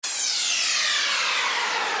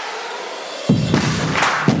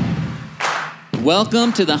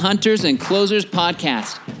Welcome to the Hunters and Closers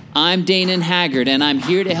Podcast. I'm Danon Haggard, and I'm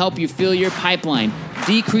here to help you fill your pipeline,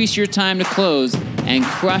 decrease your time to close, and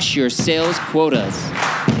crush your sales quotas.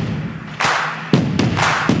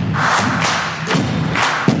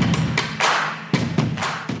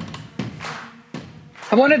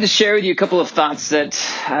 I wanted to share with you a couple of thoughts that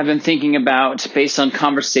I've been thinking about based on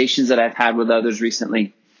conversations that I've had with others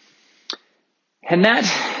recently. And that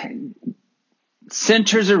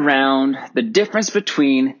centers around the difference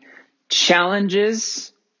between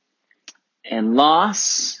challenges and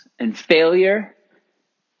loss and failure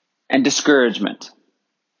and discouragement.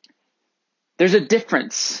 There's a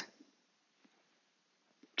difference.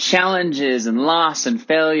 Challenges and loss and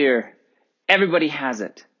failure, everybody has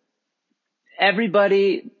it.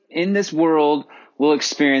 Everybody in this world will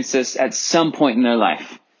experience this at some point in their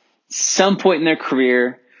life, some point in their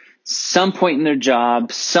career, some point in their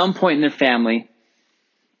job, some point in their family.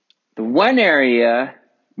 The one area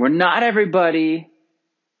where not everybody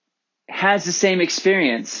has the same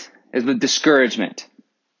experience is with discouragement.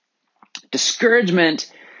 Discouragement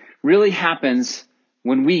really happens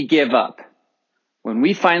when we give up, when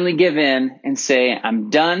we finally give in and say, I'm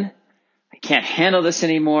done, I can't handle this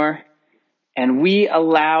anymore, and we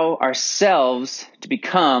allow ourselves to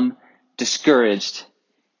become discouraged,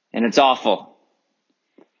 and it's awful.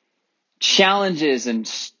 Challenges and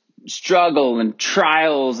struggle and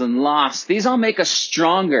trials and loss, these all make us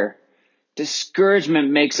stronger.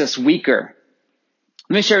 Discouragement makes us weaker.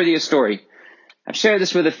 Let me share with you a story. I've shared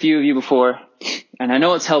this with a few of you before, and I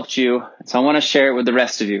know it's helped you, so I want to share it with the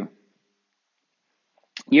rest of you.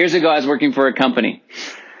 Years ago, I was working for a company.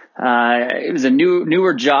 It was a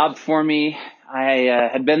newer job for me. I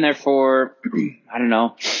had been there for,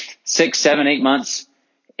 6, 7, 8 months.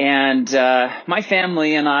 And my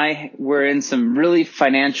family and I were in some really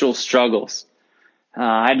financial struggles.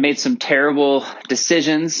 I'd made some terrible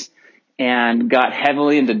decisions and got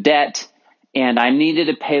heavily into debt. And I needed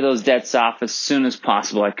to pay those debts off as soon as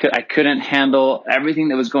possible. I couldn't handle everything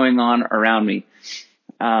that was going on around me.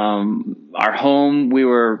 Our home, we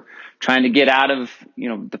were trying to get out of,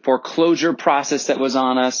 the foreclosure process that was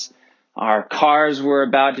on us. Our cars were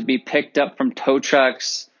about to be picked up from tow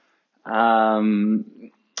trucks.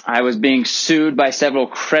 I was being sued by several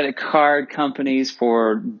credit card companies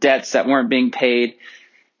for debts that weren't being paid.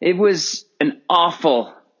 It was an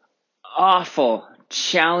awful,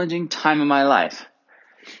 challenging time in my life.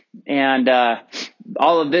 And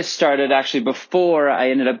all of this started actually before I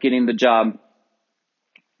ended up getting the job.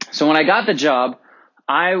 So when I got the job,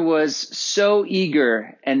 I was so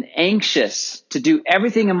eager and anxious to do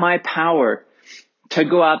everything in my power to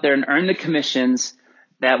go out there and earn the commissions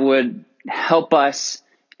that would help us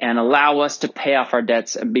and allow us to pay off our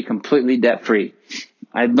debts and be completely debt-free.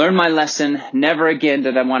 I learned my lesson. Never again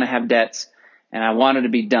did I want to have debts, and I wanted to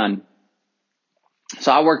be done.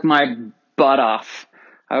 So I worked my butt off.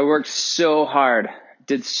 I worked so hard,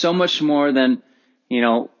 did so much more than,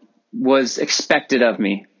 was expected of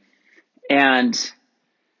me. And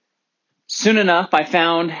soon enough, I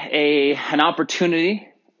found an opportunity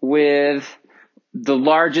with the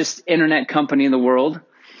largest internet company in the world.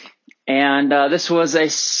 And this was a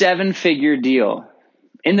 7-figure deal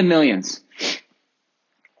in the millions.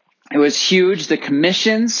 It was huge. The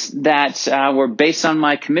commissions that were based on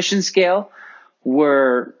my commission scale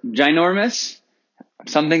were ginormous,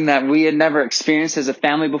 something that we had never experienced as a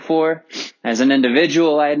family before. As an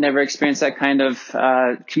individual, I had never experienced that kind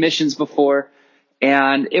of commissions before.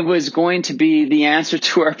 And it was going to be the answer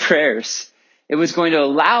to our prayers. It was going to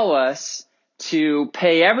allow us to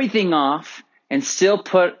pay everything off and still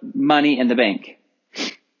put money in the bank.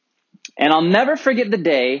 And I'll never forget the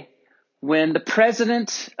day when the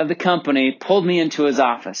president of the company pulled me into his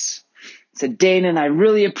office. He said, Danon, I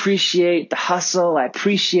really appreciate the hustle. I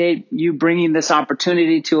appreciate you bringing this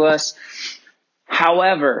opportunity to us.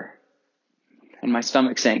 However, and my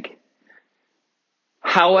stomach sank.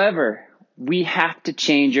 However, we have to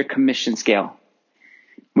change your commission scale.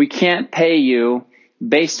 We can't pay you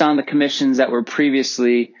based on the commissions that were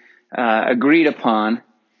previously agreed upon.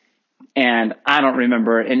 And I don't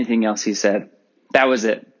remember anything else he said. That was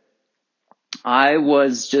it. I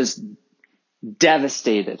was just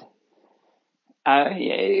devastated.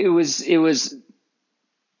 It was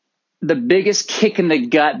the biggest kick in the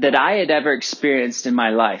gut that I had ever experienced in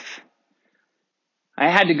my life. I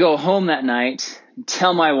had to go home that night and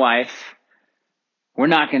tell my wife, we're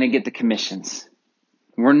not going to get the commissions.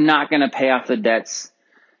 We're not going to pay off the debts.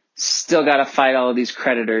 Still got to fight all of these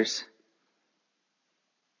creditors.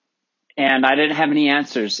 And I didn't have any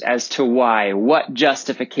answers as to why. What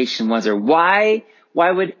justification was there? Why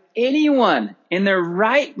would anyone in their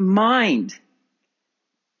right mind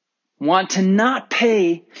want to not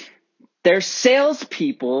pay their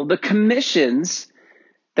salespeople the commissions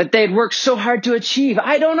that they'd worked so hard to achieve.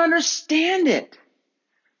 I don't understand it.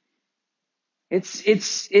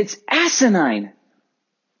 It's asinine.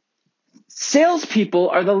 Salespeople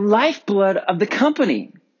are the lifeblood of the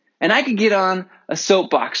company. And I could get on a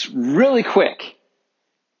soapbox really quick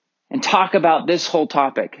and talk about this whole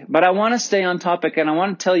topic. But I want to stay on topic, and I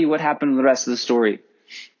want to tell you what happened in the rest of the story.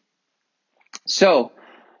 So,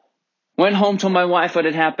 went home, told my wife what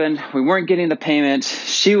had happened. We weren't getting the payment.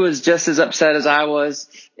 She was just as upset as I was,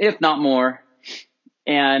 if not more.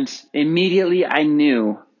 And immediately I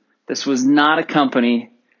knew this was not a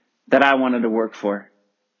company that I wanted to work for.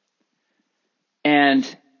 And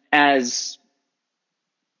as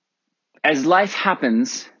life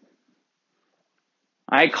happens,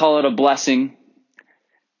 I call it a blessing.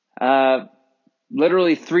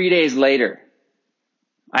 Literally 3 days later,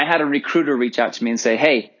 I had a recruiter reach out to me and say,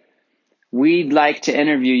 hey, we'd like to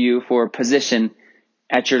interview you for a position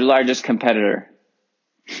at your largest competitor.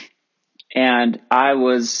 And I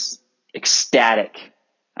was ecstatic.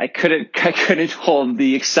 I couldn't hold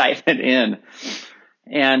the excitement in.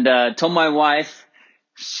 And told my wife,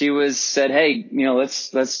 she said, hey,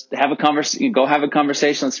 let's have a conversation, go have a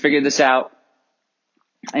conversation. Let's figure this out.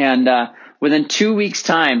 And within 2 weeks'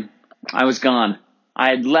 time, I was gone. I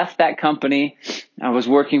had left that company. I was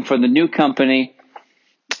working for the new company,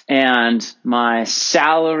 and my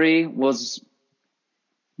salary was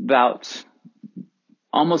about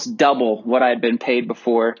almost double what I had been paid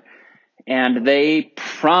before. And they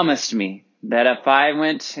promised me that if I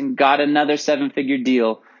went and got another 7-figure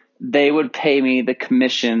deal, they would pay me the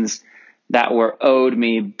commissions that were owed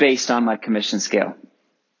me based on my commission scale.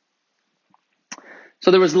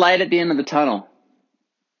 So there was light at the end of the tunnel.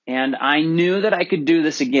 And I knew that I could do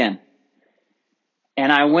this again.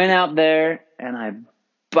 And I went out there and I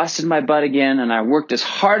busted my butt again, and I worked as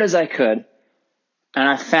hard as I could. And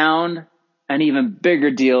I found an even bigger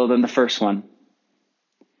deal than the first one.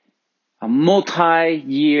 A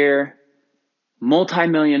multi-year,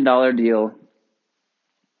 multi-million-dollar deal.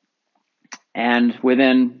 And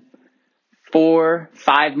within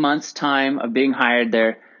 4-5 months' time of being hired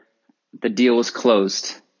there, the deal was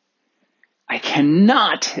closed. I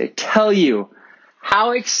cannot tell you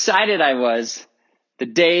how excited I was the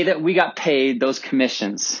day that we got paid those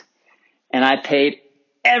commissions. And I paid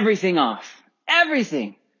everything off.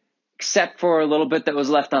 Everything. Except for a little bit that was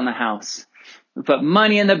left on the house. We put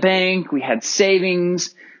money in the bank. We had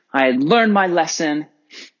savings. I had learned my lesson.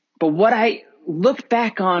 But what I look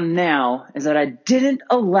back on now is that I didn't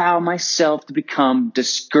allow myself to become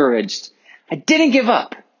discouraged. I didn't give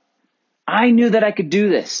up. I knew that I could do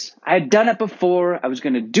this. I had done it before. I was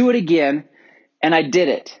going to do it again, and I did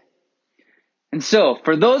it. And so,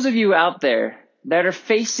 for those of you out there that are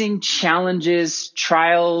facing challenges,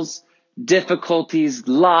 trials, difficulties,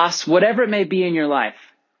 loss, whatever it may be in your life,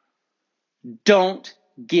 don't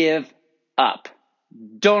give up.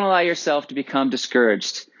 Don't allow yourself to become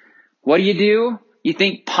discouraged. What do? You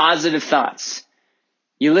think positive thoughts.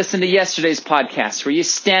 You listen to yesterday's podcast where you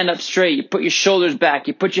stand up straight, you put your shoulders back,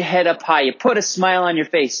 you put your head up high, you put a smile on your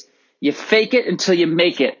face. You fake it until you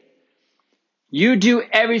make it. You do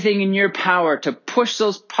everything in your power to push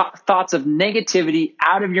those thoughts of negativity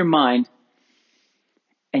out of your mind,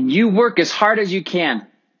 and you work as hard as you can,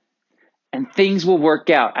 and things will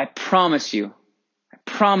work out. I promise you. I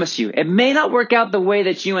promise you. It may not work out the way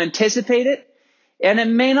that you anticipate it, and it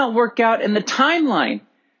may not work out in the timeline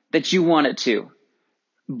that you want it to.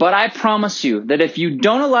 But I promise you that if you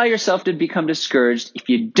don't allow yourself to become discouraged, if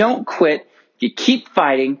you don't quit, if you keep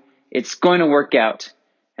fighting, it's going to work out.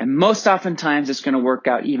 And most oftentimes, it's going to work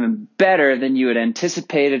out even better than you had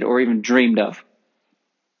anticipated or even dreamed of.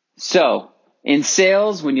 So, in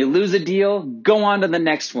sales, when you lose a deal, go on to the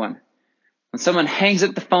next one. When someone hangs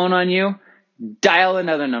up the phone on you, dial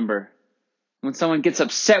another number. When someone gets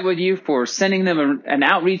upset with you for sending them an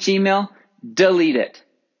outreach email, delete it.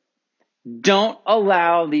 Don't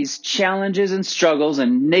allow these challenges and struggles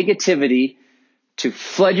and negativity to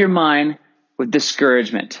flood your mind with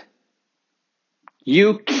discouragement.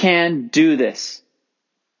 You can do this.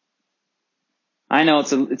 I know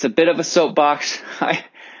it's a bit of a soapbox.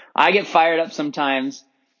 I get fired up sometimes,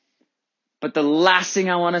 but the last thing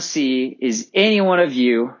I want to see is any one of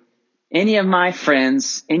you, any of my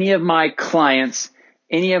friends, any of my clients,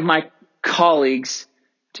 any of my colleagues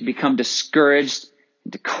to become discouraged,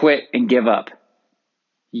 to quit and give up.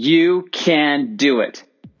 You can do it.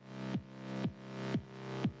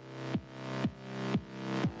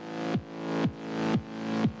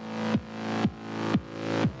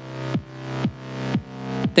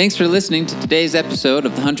 Thanks for listening to today's episode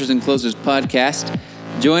of the Hunters and Closers podcast.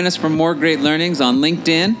 Join us for more great learnings on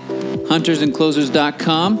LinkedIn,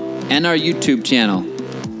 huntersandclosers.com, and our YouTube channel.